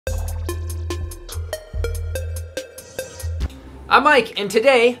I'm Mike, and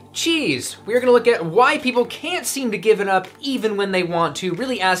today, cheese. We're gonna look at why people can't seem to give it up even when they want to,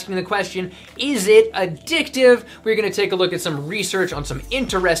 really asking the question, is it addictive? We're gonna take a look at some research on some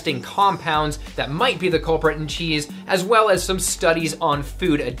interesting compounds that might be the culprit in cheese, as well as some studies on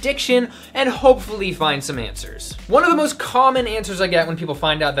food addiction, and hopefully find some answers. One of the most common answers I get when people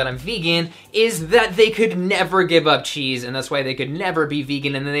find out that I'm vegan is that they could never give up cheese, and that's why they could never be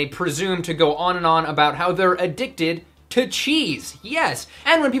vegan, and then they presume to go on and on about how they're addicted to cheese, yes.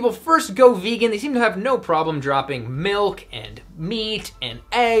 And when people first go vegan, they seem to have no problem dropping milk and meat and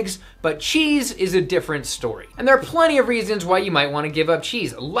eggs, but cheese is a different story. And there are plenty of reasons why you might want to give up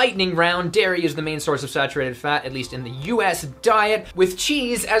cheese. Lightning round, dairy is the main source of saturated fat, at least in the US diet, with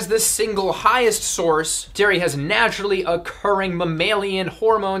cheese as the single highest source. Dairy has naturally occurring mammalian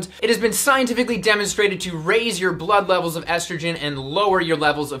hormones. It has been scientifically demonstrated to raise your blood levels of estrogen and lower your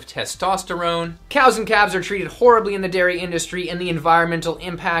levels of testosterone. Cows and calves are treated horribly in the dairy industry, and the environmental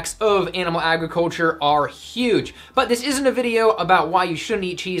impacts of animal agriculture are huge. But this isn't a video about why you shouldn't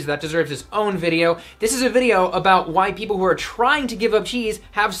eat cheese. That deserves its own video. This is a video about why people who are trying to give up cheese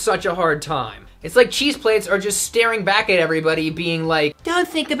have such a hard time. It's like cheese plates are just staring back at everybody being like, "Don't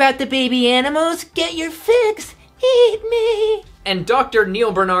think about the baby animals, get your fix, eat me." And Dr.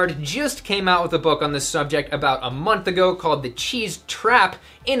 Neal Barnard just came out with a book on this subject about a month ago called The Cheese Trap.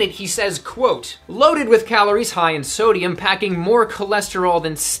 In it, he says, quote, "Loaded with calories high in sodium, packing more cholesterol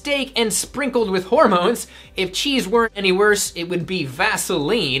than steak, and sprinkled with hormones, if cheese weren't any worse, it would be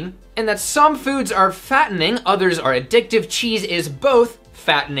Vaseline. And that some foods are fattening, others are addictive. Cheese is both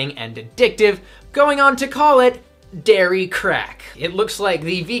fattening and addictive, going on to call it dairy crack." It looks like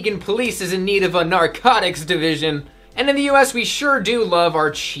the vegan police is in need of a narcotics division. And in the US, we sure do love our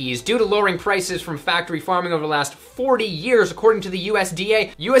cheese. Due to lowering prices from factory farming over the last 40 years, according to the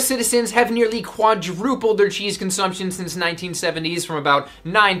USDA, US citizens have nearly quadrupled their cheese consumption since 1970s, from about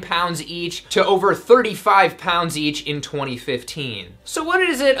 9 pounds each to over 35 pounds each in 2015. So what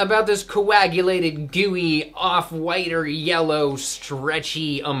is it about this coagulated, gooey, off-white or yellow,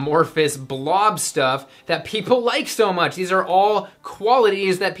 stretchy, amorphous blob stuff that people like so much? These are all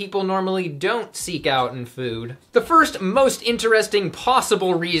qualities that people normally don't seek out in food. The first most interesting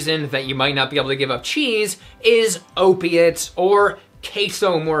possible reason that you might not be able to give up cheese is opiates or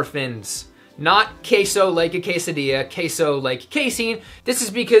casomorphins. Not queso like a quesadilla, queso like casein. This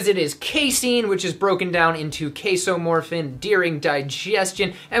is because it is casein, which is broken down into casomorphin during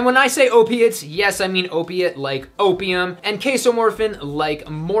digestion. And when I say opiates, yes, I mean opiate like opium, and casomorphin like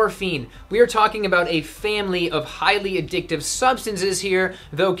morphine. We are talking about a family of highly addictive substances here,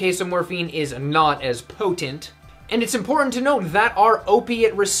 though casomorphin is not as potent. And it's important to note that our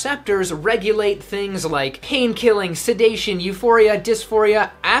opiate receptors regulate things like pain killing, sedation, euphoria,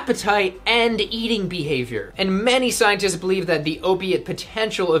 dysphoria, appetite, and eating behavior. And many scientists believe that the opiate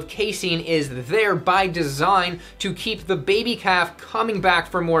potential of casein is there by design to keep the baby calf coming back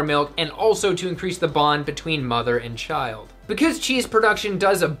for more milk, and also to increase the bond between mother and child. Because cheese production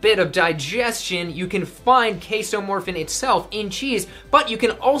does a bit of digestion, you can find casomorphin itself in cheese, but you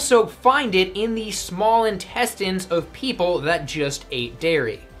can also find it in the small intestines of people that just ate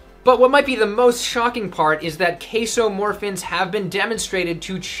dairy. But what might be the most shocking part is that casomorphins have been demonstrated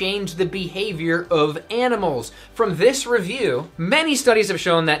to change the behavior of animals. From this review, many studies have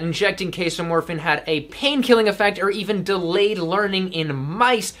shown that injecting casomorphin had a pain-killing effect or even delayed learning in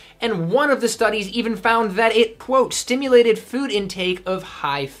mice, and one of the studies even found that it, quote, stimulated food intake of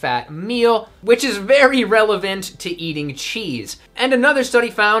high-fat meal, which is very relevant to eating cheese. And another study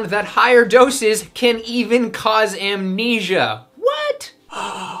found that higher doses can even cause amnesia. What?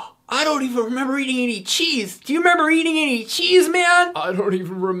 I don't even remember eating any cheese. Do you remember eating any cheese, man? I don't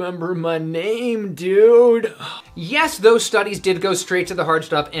even remember my name, dude. Yes, those studies did go straight to the hard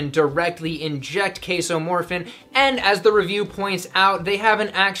stuff and directly inject casomorphin, and as the review points out, they haven't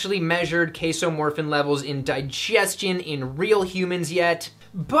actually measured casomorphin levels in digestion in real humans yet.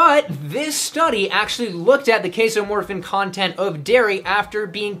 But this study actually looked at the casomorphin content of dairy after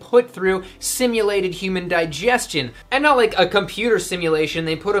being put through simulated human digestion. And not like a computer simulation,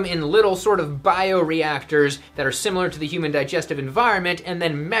 they put them in little sort of bioreactors that are similar to the human digestive environment and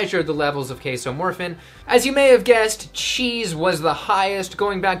then measured the levels of casomorphin. As you may have guessed, cheese was the highest.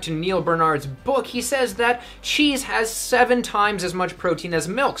 Going back to Neal Barnard's book, he says that cheese has 7 times as much protein as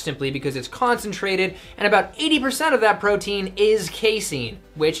milk simply because it's concentrated, and about 80% of that protein is casein,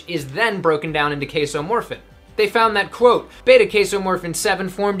 which is then broken down into casomorphin. They found that, quote, beta-casomorphin 7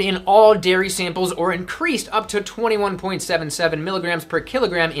 formed in all dairy samples or increased up to 21.77 milligrams per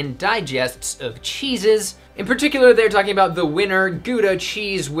kilogram in digests of cheeses. In particular, they're talking about the winner, Gouda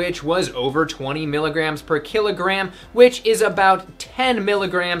cheese, which was over 20 milligrams per kilogram, which is about 10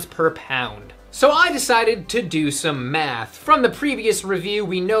 milligrams per pound. So I decided to do some math. From the previous review,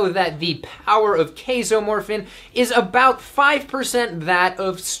 we know that the power of casomorphin is about 5% that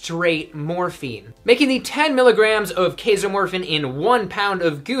of straight morphine, making the 10 milligrams of casomorphin in 1 pound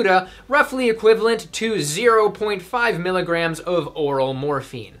of Gouda roughly equivalent to 0.5 milligrams of oral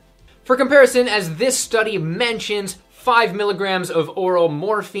morphine. For comparison, as this study mentions, 5 milligrams of oral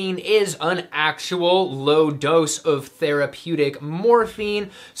morphine is an actual low dose of therapeutic morphine,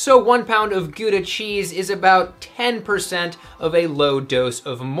 so 1 pound of Gouda cheese is about 10% of a low dose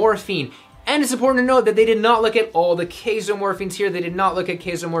of morphine. And it's important to note that they did not look at all the casomorphins here. They did not look at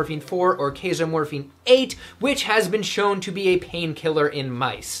casomorphin 4 or casomorphin 8, which has been shown to be a painkiller in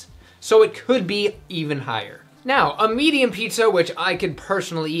mice. So it could be even higher. Now, a medium pizza, which I could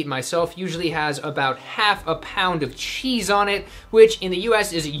personally eat myself, usually has about half a pound of cheese on it, which in the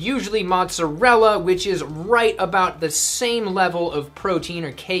US is usually mozzarella, which is right about the same level of protein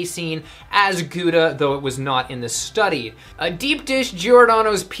or casein as Gouda, though it was not in the study. A deep dish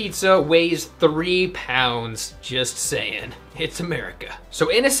Giordano's pizza weighs 3 pounds, just saying. It's America. So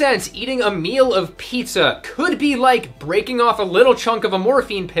in a sense, eating a meal of pizza could be like breaking off a little chunk of a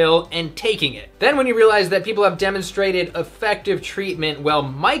morphine pill and taking it. Then when you realize that people have demonstrated effective treatment while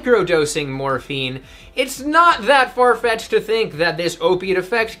microdosing morphine, it's not that far-fetched to think that this opiate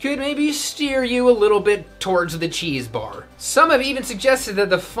effect could maybe steer you a little bit towards the cheese bar. Some have even suggested that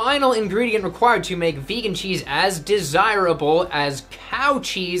the final ingredient required to make vegan cheese as desirable as cow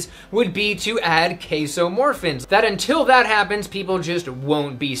cheese would be to add casomorphins. That until that happens, people just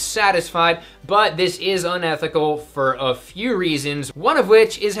won't be satisfied, but this is unethical for a few reasons, one of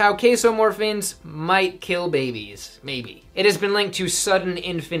which is how casomorphins might kill babies, maybe. It has been linked to sudden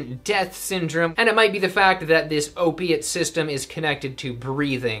infant death syndrome, and it might be the fact that this opiate system is connected to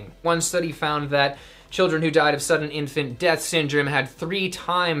breathing. One study found that children who died of sudden infant death syndrome had 3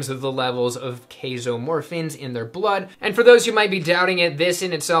 times the levels of casomorphins in their blood. And for those who might be doubting it, this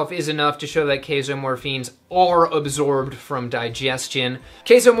in itself is enough to show that casomorphins are absorbed from digestion.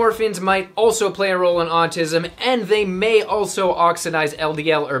 Casomorphins might also play a role in autism, and they may also oxidize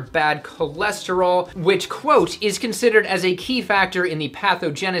LDL or bad cholesterol, which, quote, is considered as a key factor in the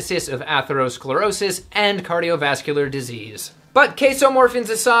pathogenesis of atherosclerosis and cardiovascular disease. But casomorphins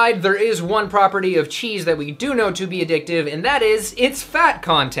aside, there is one property of cheese that we do know to be addictive, and that is its fat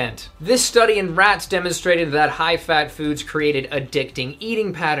content. This study in rats demonstrated that high-fat foods created addicting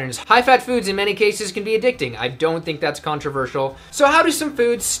eating patterns. High-fat foods in many cases can be addicting. I don't think that's controversial. So how do some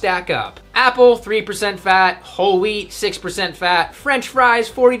foods stack up? Apple, 3% fat, whole wheat, 6% fat, French fries,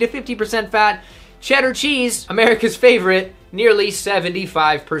 40 to 50% fat, cheddar cheese, America's favorite, nearly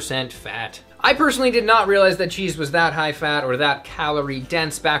 75% fat. I personally did not realize that cheese was that high fat or that calorie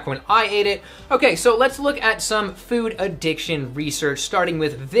dense back when I ate it. Okay, so let's look at some food addiction research, starting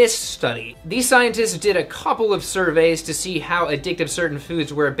with this study. These scientists did a couple of surveys to see how addictive certain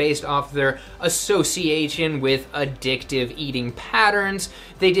foods were based off their association with addictive eating patterns.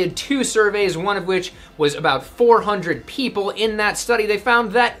 They did 2 surveys, one of which was about 400 people. In that study, they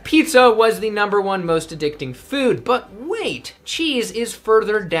found that pizza was the #1 most addicting food. But wait, cheese is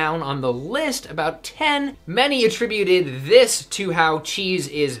further down on the list, about 10. Many attributed this to how cheese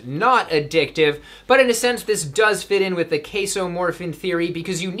is not addictive, but in a sense this does fit in with the casomorphin theory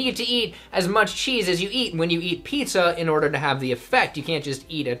because you need to eat as much cheese as you eat when you eat pizza in order to have the effect. You can't just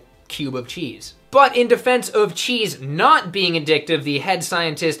eat a cube of cheese. But in defense of cheese not being addictive, the head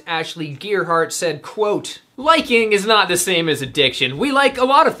scientist Ashley Gearhart said, quote, "Liking is not the same as addiction. We like a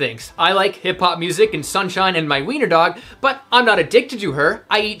lot of things. I like hip-hop music and sunshine and my wiener dog, but I'm not addicted to her.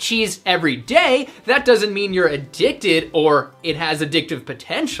 I eat cheese every day. That doesn't mean you're addicted or it has addictive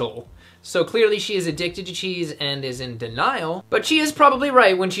potential." So clearly she is addicted to cheese and is in denial, but she is probably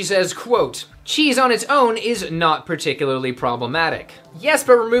right when she says, quote, "Cheese on its own is not particularly problematic." Yes,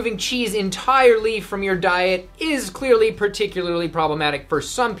 but removing cheese entirely from your diet is clearly particularly problematic for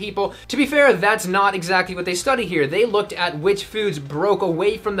some people. To be fair, that's not exactly what they studied here. They looked at which foods broke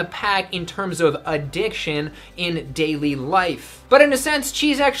away from the pack in terms of addiction in daily life. But in a sense,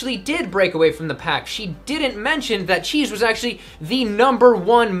 cheese actually did break away from the pack. She didn't mention that cheese was actually the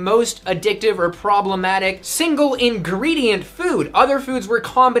 #1 most addictive or problematic single ingredient food. Other foods were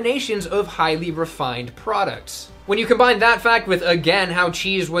combinations of highly highly refined products. When you combine that fact with, again, how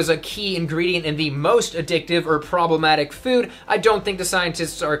cheese was a key ingredient in the most addictive or problematic food, I don't think the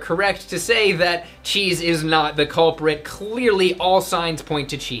scientists are correct to say that cheese is not the culprit. Clearly, all signs point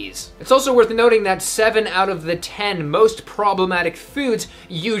to cheese. It's also worth noting that 7 out of the 10 most problematic foods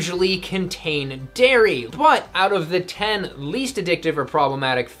usually contain dairy, but out of the 10 least addictive or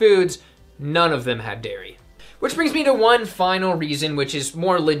problematic foods, none of them had dairy. Which brings me to one final reason, which is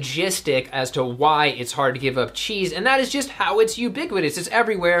more logistic as to why it's hard to give up cheese, and that is just how it's ubiquitous. It's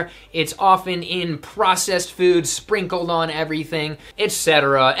everywhere. It's often in processed foods, sprinkled on everything,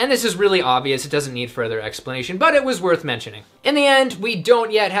 etc. And this is really obvious. It doesn't need further explanation, but it was worth mentioning. In the end, we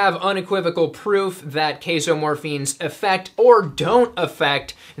don't yet have unequivocal proof that casomorphins affect or don't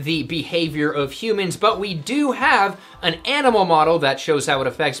affect the behavior of humans, but we do have an animal model that shows how it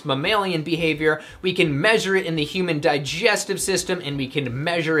affects mammalian behavior. We can measure it in the human digestive system, and we can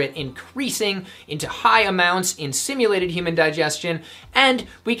measure it increasing into high amounts in simulated human digestion, and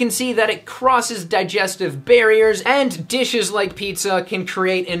we can see that it crosses digestive barriers, and dishes like pizza can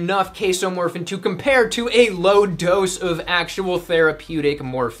create enough casomorphin to compare to a low dose of actual therapeutic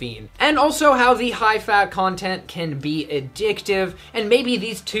morphine. And also how the high fat content can be addictive, and maybe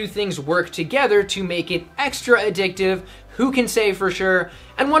these two things work together to make it extra addictive. Who can say for sure?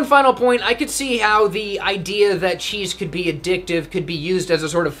 And one final point, I could see how the idea that cheese could be addictive could be used as a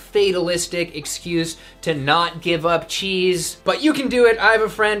sort of fatalistic excuse to not give up cheese. But you can do it. I have a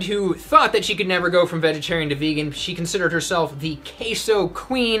friend who thought that she could never go from vegetarian to vegan. She considered herself the queso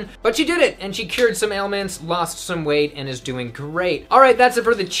queen, but she did it, and she cured some ailments, lost some weight, and is doing great. All right, that's it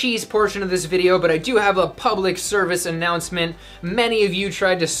for the cheese portion of this video, but I do have a public service announcement. Many of you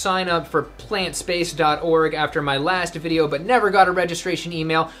tried to sign up for plantspace.org after my last video, but never got a registration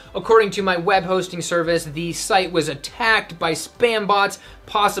email. According to my web hosting service, the site was attacked by spam bots,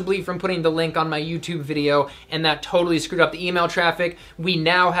 possibly from putting the link on my YouTube video, and that totally screwed up the email traffic. We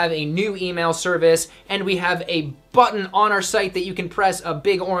now have a new email service, and we have a button on our site that you can press, a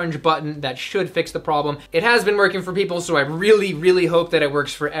big orange button that should fix the problem. It has been working for people, so I really hope that it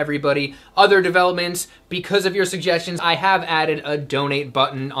works for everybody. Other developments, because of your suggestions, I have added a donate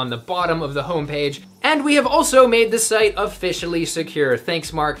button on the bottom of the homepage, and we have also made the site officially secure.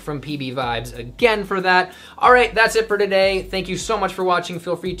 Thanks, Mark from PB Vibes, again for that. All right, that's it for today. Thank you so much for watching.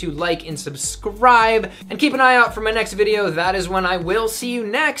 Feel free to like and subscribe, and keep an eye out for my next video. That is when I will see you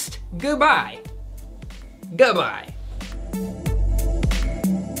next. Goodbye. Goodbye.